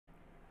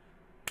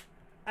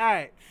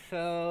Alright,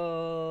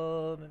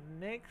 so the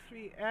next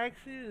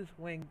reaction is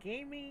when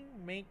gaming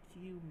makes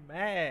you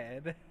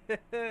mad.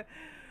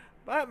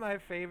 By my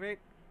favorite,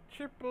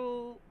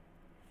 Triple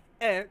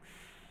X,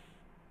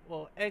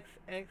 well,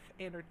 XX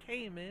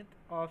Entertainment,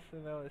 also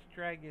known as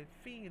Dragon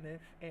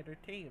Phoenix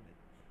Entertainment.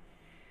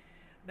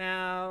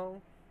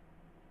 Now,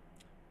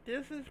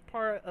 this is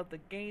part of the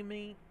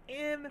gaming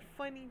and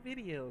funny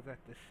videos at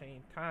the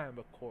same time,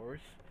 of course,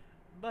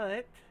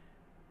 but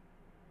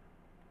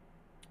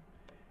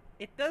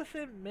it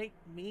doesn't make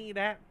me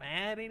that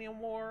mad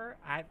anymore.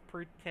 I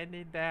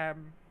pretended that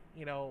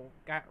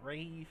got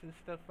raised and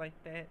stuff like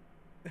that.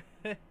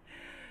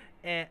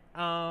 And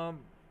I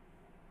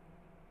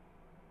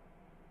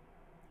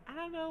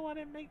don't know what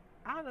I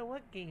don't know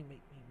what game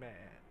made me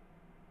mad.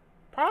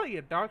 Probably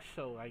a Dark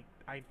Soul, I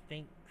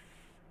think.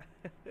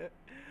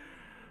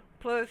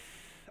 Plus,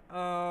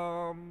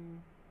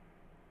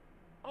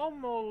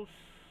 almost,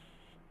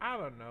 I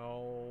don't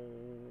know,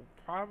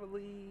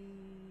 probably,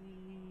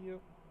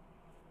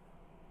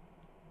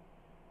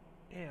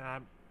 yeah,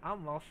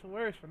 I'm lost for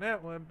words for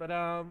that one, but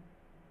I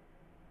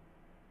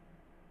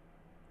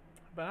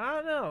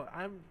don't know.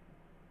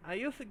 I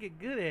used to get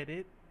good at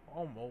it,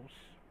 almost,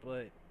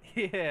 but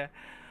yeah,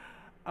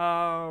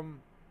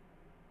 um,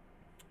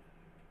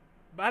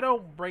 but I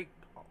don't break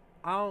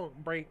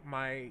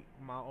my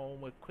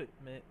own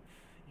equipment,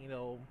 you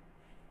know,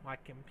 my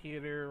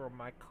computer or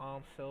my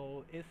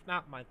console. It's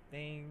not my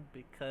thing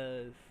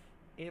because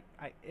it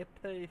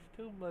pays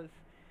too much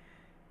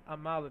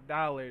amount of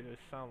dollars or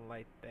something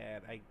like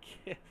that. I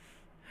guess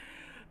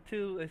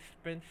too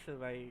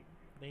expensive. I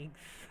think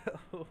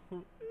so.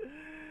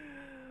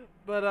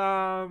 but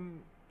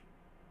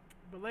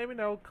but let me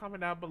know.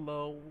 Comment down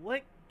below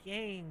what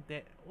game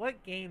that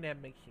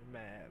makes you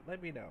mad.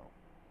 Let me know.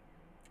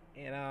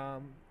 And I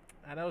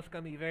know it's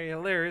gonna be very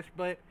hilarious,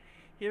 but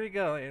here we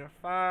go. In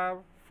five,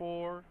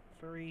 four,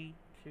 three,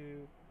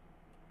 two.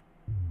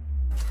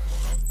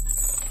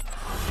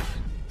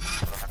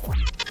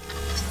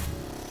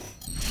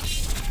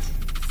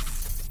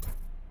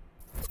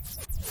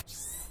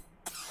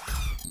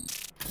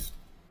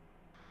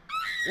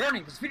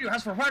 Warning, this video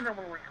has for What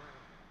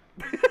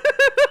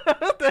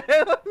the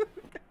hell?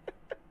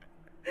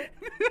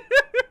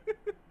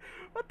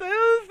 What the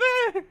hell is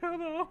that?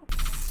 Hold on.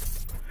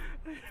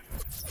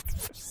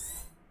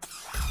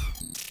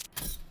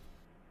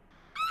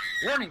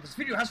 Warning, this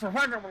video has for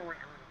What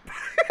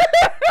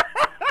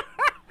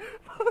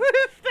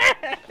is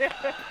that?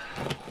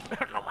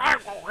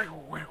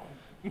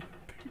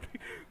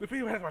 The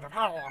video has for the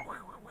power.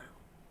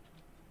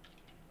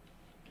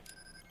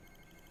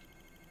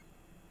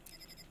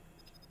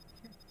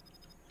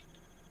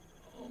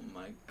 Oh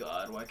my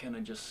god, why can't I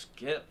just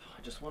skip?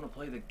 I just want to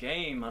play the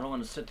game. I don't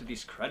want to sit through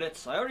these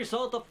credits. I already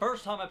saw it the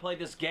first time I played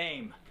this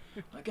game.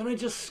 Why can't I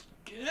just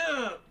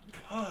skip?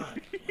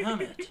 God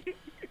damn it.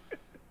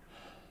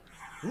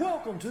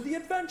 Welcome to the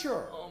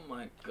adventure! Oh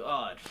my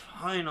god,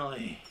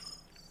 finally.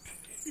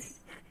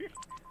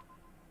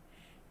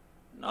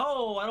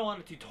 No, I don't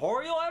want a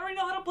tutorial. I already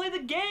know how to play the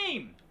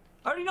game.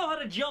 I already know how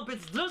to jump.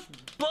 It's this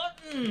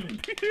button.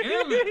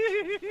 Damn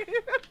it.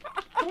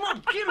 Come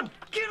on, get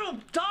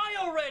him, die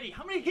already.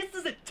 How many hits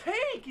does it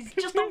take? He's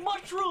just a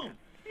mushroom.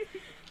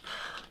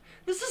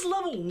 This is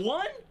level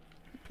 1?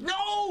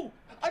 No,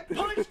 I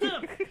punched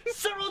him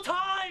several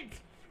times.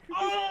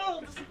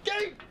 Oh, this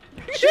game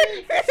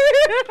cheats.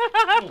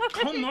 Oh,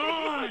 come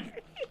on.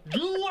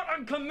 Do what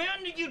I'm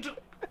commanding you to.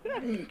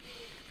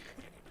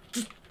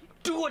 Just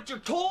do what you're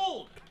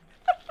told.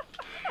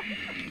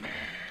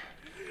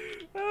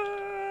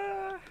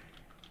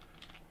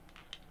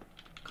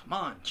 Come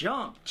on,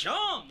 jump!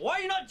 Why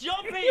are you not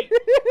jumping?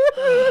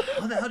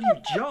 How the hell do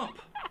you jump?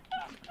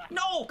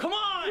 No, come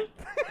on!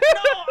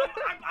 No,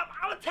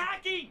 I'm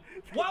attacking!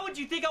 Why would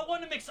you think I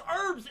want to mix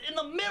herbs in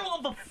the middle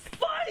of a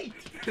fight?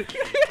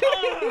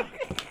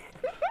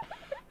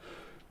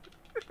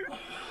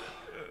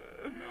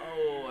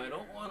 No, I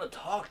don't want to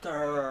talk to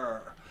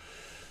her.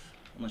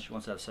 Unless she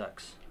wants to have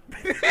sex.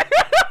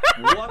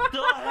 What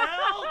the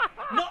hell?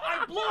 No,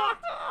 I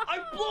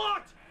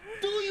blocked!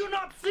 Do you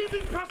not see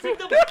me pressing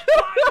the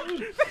button?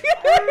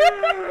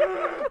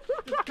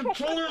 This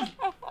controller's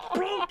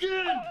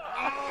broken!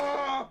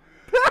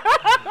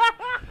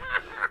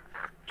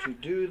 To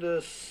do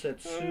the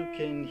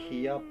Setsuken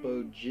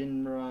Hyapo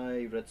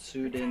Jinrai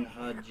Retsuden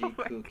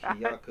Hajiku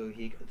Kyaku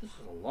Hiko. This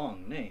is a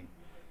long name.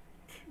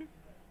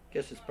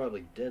 Guess it's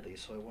probably deadly,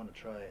 so I want to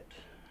try it.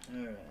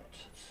 Alright,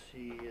 let's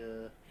see.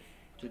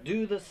 To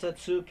do the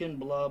Setsuken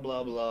blah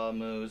blah blah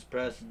moves,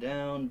 press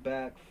down,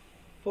 back,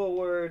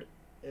 forward,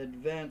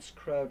 advance,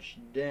 crouch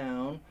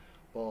down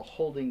while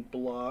holding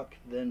block,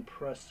 then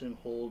press and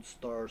hold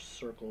star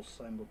circle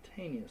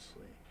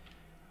simultaneously.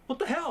 What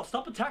the hell?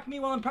 Stop attacking me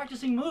while I'm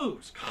practicing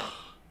moves.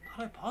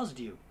 Thought I paused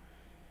you.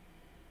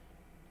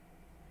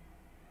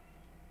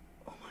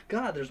 Oh my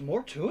god, there's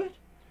more to it?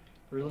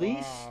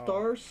 Release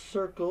star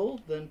circle,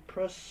 then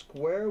press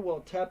square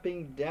while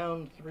tapping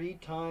down 3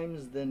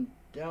 times, then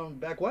down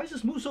back. Why is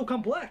this move so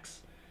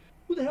complex?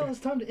 Who the hell has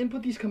time to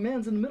input these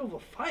commands in the middle of a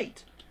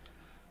fight?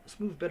 This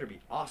move better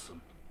be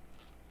awesome.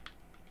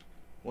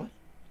 What?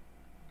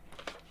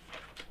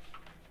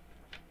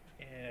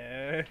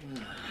 Yeah.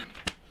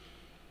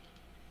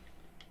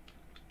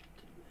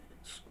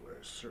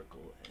 Square,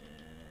 circle,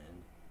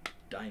 and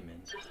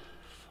diamond.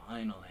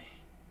 Finally.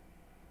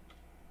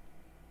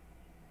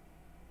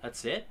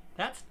 That's it?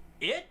 That's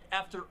it?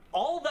 After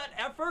all that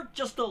effort,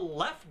 just a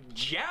left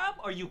jab?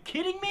 Are you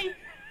kidding me?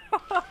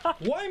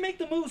 Why make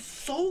the move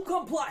so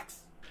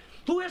complex?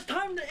 Who has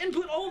time to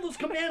input all those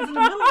commands in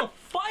the middle of a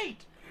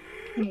fight?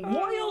 And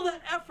why all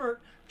that effort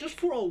just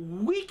for a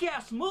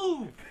weak-ass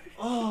move?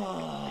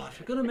 Oh, If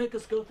you're gonna make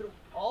us go through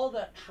all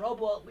that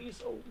trouble, at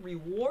least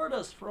reward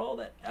us for all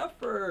that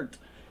effort.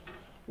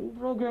 Who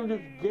programmed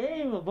this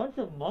game? A bunch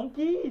of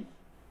monkeys?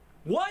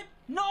 What?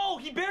 No,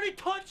 he barely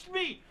touched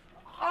me!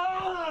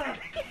 Ah!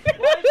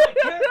 Why is my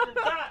character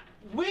that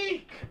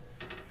weak?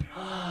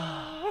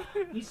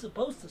 He's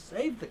supposed to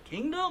save the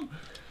kingdom?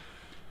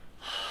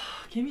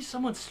 Give me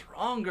someone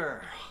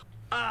stronger.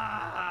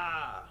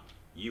 ah!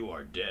 You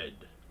are dead.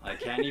 I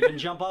can't even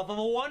jump off of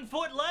a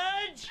 1-foot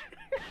ledge!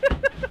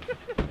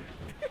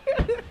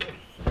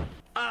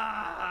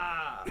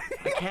 Ah!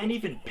 I can't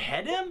even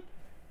pet him?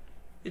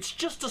 It's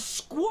just a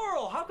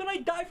squirrel. How can I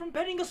die from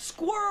petting a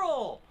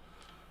squirrel?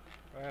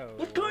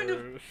 What kind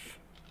of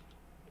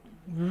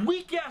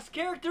weak-ass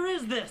character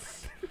is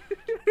this?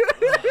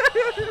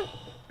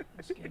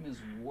 This game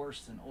is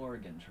worse than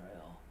Oregon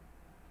Trail.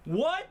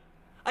 What?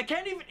 I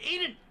can't even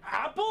eat an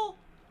apple?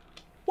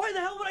 Why the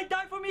hell would I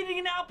die from eating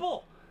an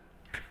apple?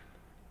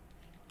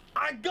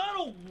 I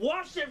gotta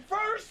wash it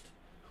first?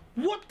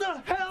 What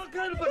the hell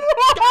kind of a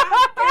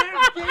goddamn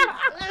game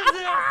is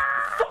this?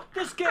 Fuck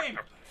this game!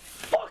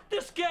 Fuck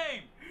this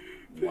game!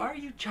 Why are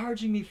you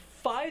charging me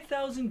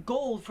 5,000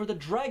 gold for the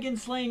dragon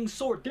slaying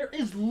sword? There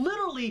is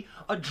literally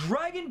a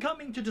dragon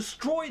coming to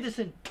destroy this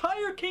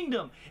entire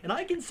kingdom, and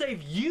I can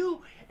save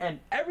you and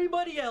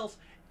everybody else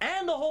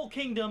and the whole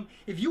kingdom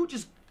if you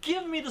just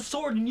give me the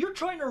sword, and you're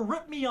trying to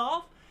rip me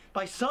off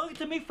by selling it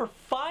to me for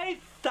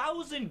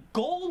 5,000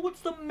 gold? What's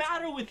the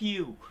matter with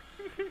you?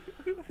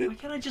 Why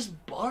can't I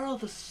just borrow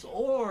the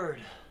sword?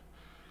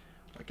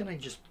 Why can't I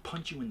just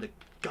punch you in the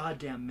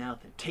goddamn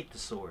mouth and take the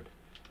sword?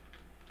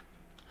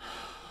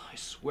 I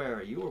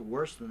swear, you are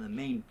worse than the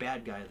main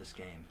bad guy of this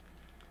game.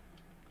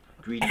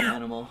 Greedy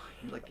animal.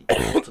 You're like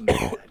the ultimate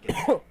bad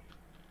guy.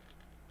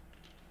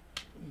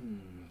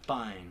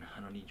 Fine.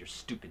 I don't need your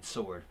stupid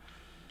sword.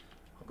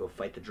 I'll go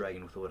fight the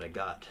dragon with what I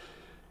got.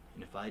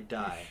 And if I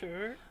die,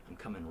 Sure. I'm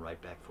coming right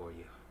back for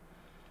you.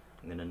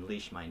 I'm gonna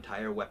unleash my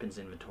entire weapons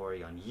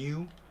inventory on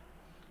you,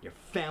 your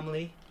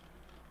family,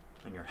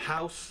 on your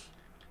house,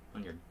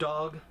 on your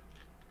dog,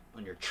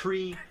 on your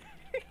tree,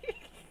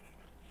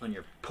 on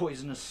your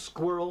poisonous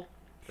squirrel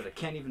that I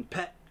can't even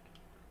pet.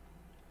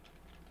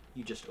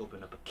 You just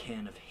opened up a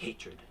can of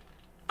hatred.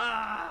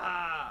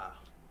 Ah!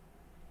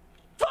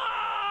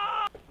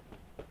 Fuck!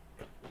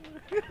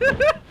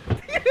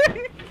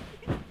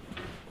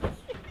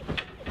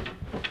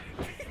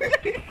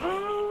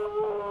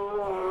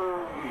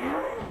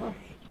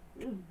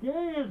 This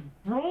game is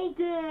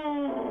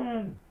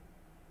broken!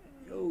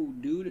 Yo,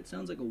 dude, it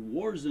sounds like a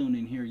war zone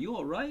in here. You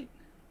alright?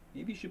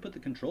 Maybe you should put the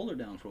controller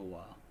down for a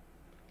while.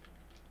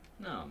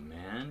 No,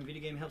 man.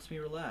 Video game helps me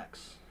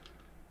relax.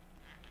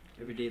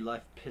 Everyday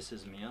life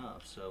pisses me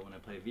off, so when I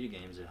play video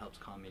games, it helps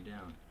calm me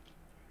down.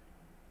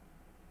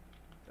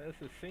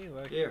 That's a scene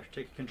like. Here,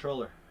 take a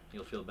controller.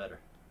 You'll feel better.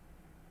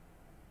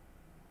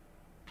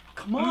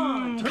 Come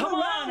on, turn come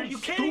around, on! Are you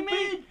kidding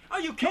me? Are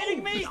you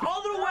kidding me?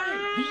 Other way!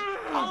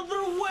 The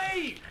other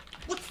way!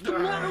 What's the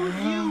matter with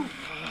you?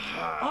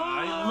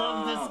 I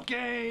love this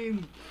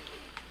game!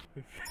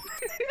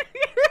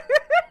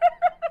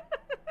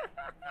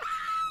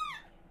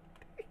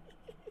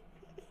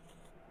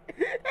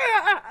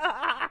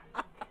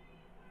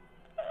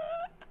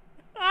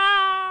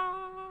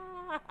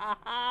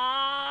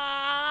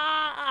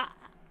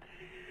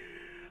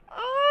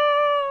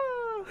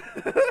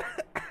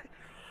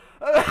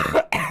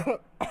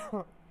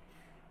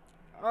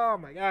 Oh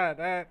my god,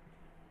 that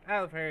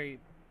was very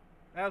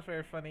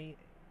funny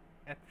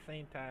at the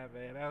same time,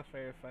 man. That was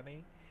very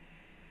funny.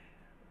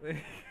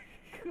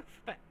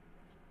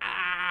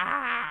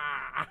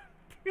 Ah!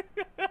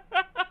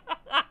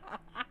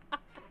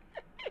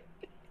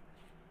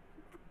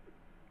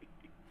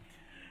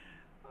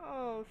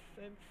 Oh,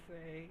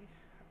 Sensei.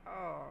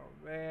 Oh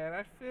man,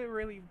 I feel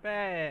really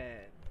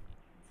bad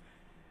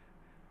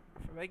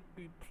for making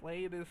me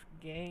play this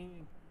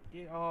game,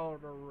 get all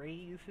the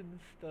raids and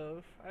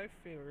stuff. I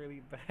feel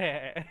really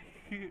bad.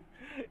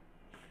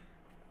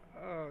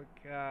 Oh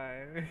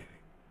god.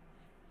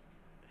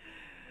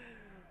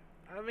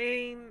 I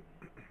mean,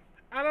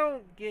 I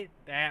don't get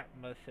that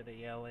much of the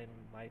yelling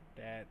like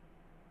that.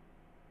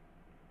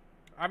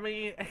 I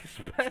mean,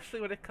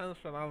 especially when it comes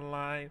from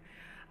online.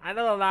 I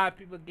know a lot of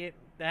people get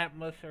that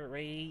much of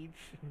rage.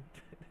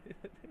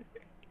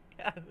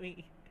 I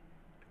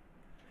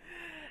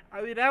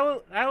I mean, that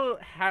would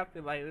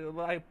happen.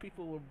 Like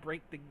people would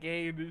break the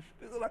game and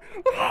just like,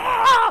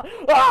 ah!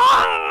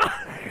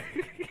 Ah!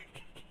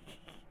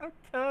 I'm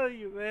telling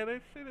you, man,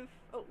 that shit is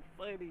so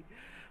funny.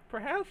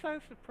 Perhaps I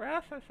should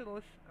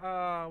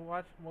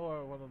watch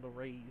more of one of the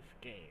Rays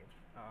games.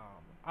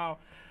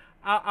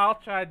 I'll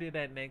try to do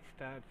that next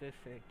time just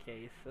in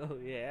case. So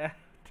yeah.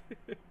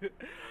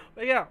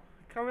 But yeah,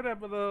 comment down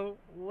below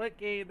what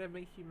game that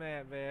makes you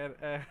mad, man.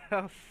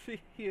 I'll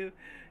see you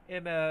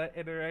in the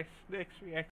next reaction.